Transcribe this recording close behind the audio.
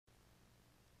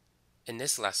In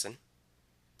this lesson,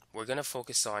 we're going to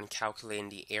focus on calculating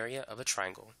the area of a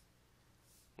triangle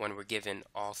when we're given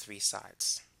all three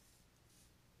sides.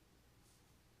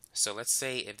 So let's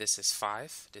say if this is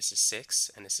 5, this is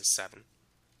 6, and this is 7.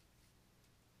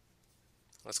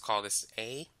 Let's call this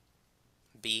A,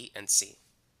 B, and C.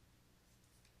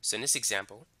 So in this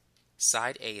example,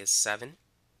 side A is 7,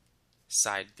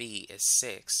 side B is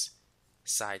 6,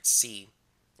 side C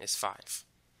is 5.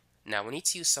 Now we need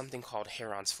to use something called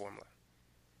Heron's formula.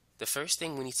 The first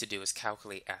thing we need to do is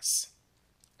calculate S.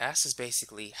 S is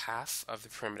basically half of the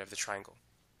perimeter of the triangle.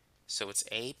 So it's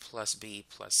A plus B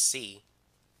plus C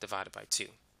divided by 2.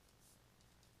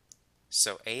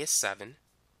 So A is 7,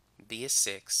 B is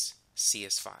 6, C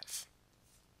is 5.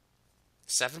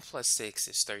 7 plus 6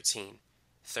 is 13.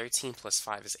 13 plus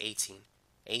 5 is 18.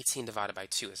 18 divided by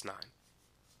 2 is 9.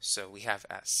 So we have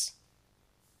S.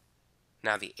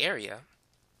 Now the area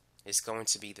is going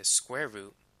to be the square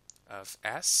root of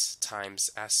S times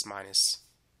S minus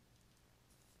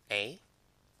A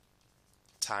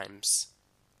times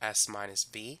S minus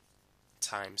B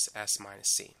times S minus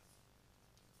C.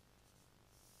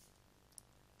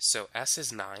 So S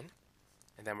is 9,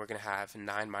 and then we're going to have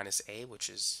 9 minus A, which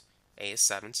is A is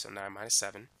 7, so 9 minus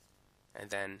 7,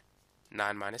 and then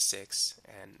 9 minus 6,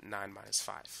 and 9 minus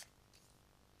 5.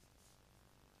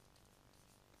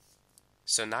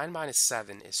 So 9 minus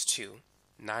 7 is 2,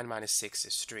 9 minus 6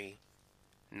 is 3,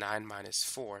 9 minus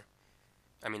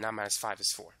 5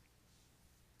 is 4.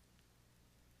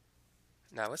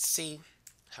 Now let's see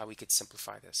how we could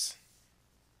simplify this.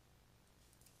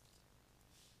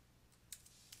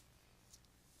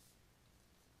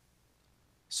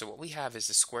 So what we have is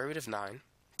the square root of 9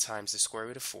 times the square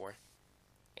root of 4,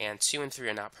 and 2 and 3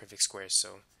 are not perfect squares,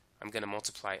 so I'm going to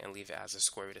multiply it and leave it as the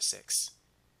square root of 6.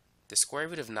 The square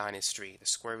root of 9 is 3, the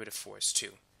square root of 4 is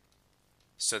 2.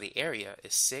 So the area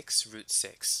is 6 root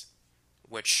 6,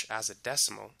 which as a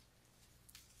decimal,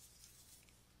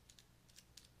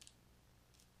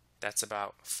 that's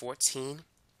about 14.7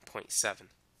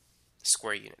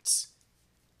 square units.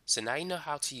 So now you know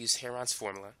how to use Heron's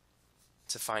formula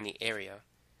to find the area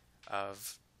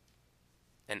of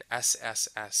an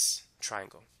SSS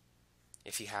triangle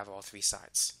if you have all three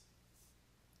sides.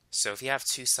 So if you have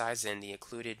two sides and the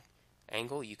included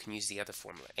angle, you can use the other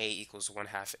formula, A equals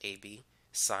 1/2 AB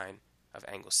sine of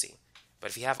angle C. But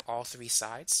if you have all three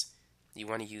sides, you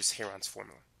want to use Heron's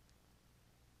formula.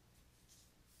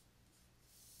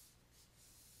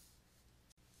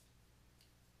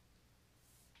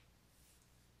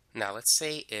 Now let's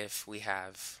say if we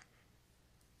have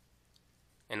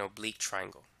an oblique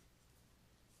triangle.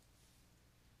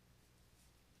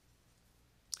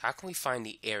 How can we find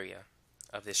the area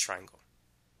of this triangle?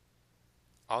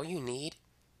 All you need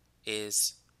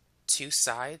is two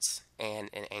sides and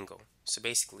an angle. So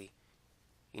basically,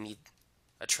 you need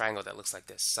a triangle that looks like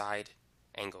this: side,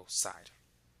 angle, side.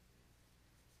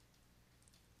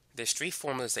 There's three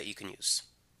formulas that you can use.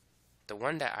 The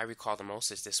one that I recall the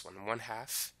most is this one: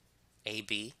 1/2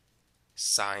 AB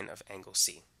sine of angle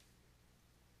C.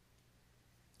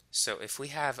 So if we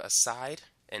have a side,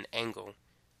 an angle,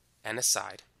 and a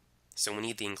side, so we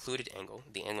need the included angle,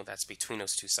 the angle that's between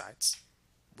those two sides,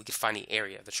 we could find the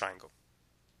area of the triangle.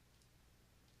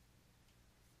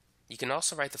 You can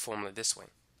also write the formula this way: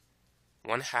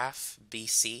 1/2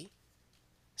 BC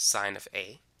sine of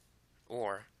A,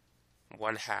 or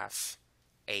 1/2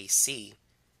 AC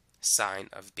sine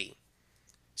of B.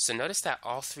 So notice that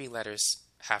all three letters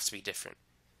have to be different.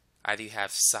 Either you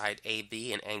have side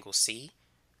AB and angle C,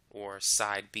 or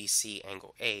side BC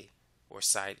angle A, or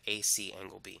side AC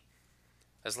angle B.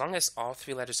 As long as all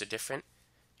three letters are different,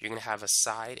 you're going to have a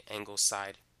side, angle,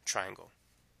 side triangle.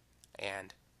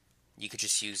 And you could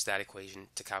just use that equation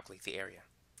to calculate the area.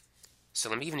 So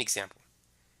let me give an example.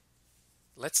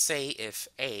 Let's say if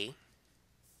A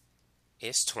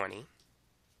is 20,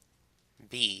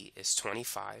 B is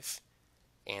 25,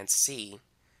 and C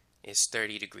is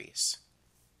 30 degrees.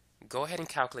 Go ahead and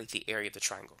calculate the area of the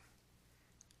triangle.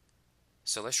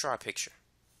 So let's draw a picture.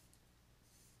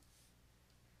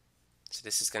 So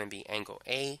this is going to be angle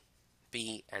A,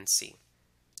 B, and C.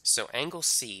 So angle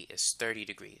C is 30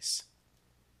 degrees.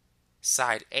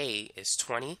 Side A is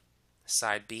 20,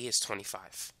 side B is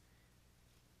 25.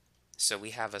 So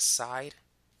we have a side,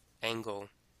 angle,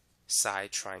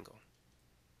 side triangle.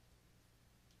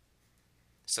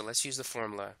 So let's use the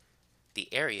formula.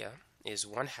 The area is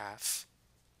 1/2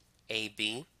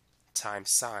 AB times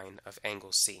sine of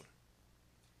angle C.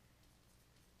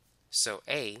 So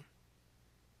A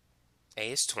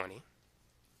is 20,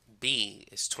 B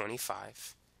is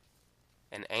 25,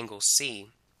 and angle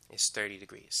C is 30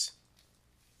 degrees.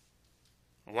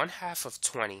 1/2 of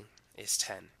 20 is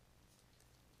 10.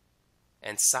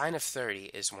 And sine of 30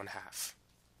 is 1/2.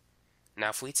 Now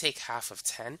if we take half of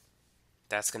 10,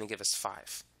 that's going to give us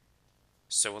 5.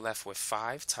 So we're left with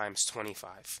 5 times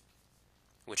 25,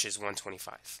 which is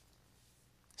 125.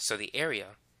 So the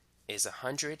area is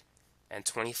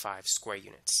 125 square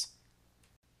units.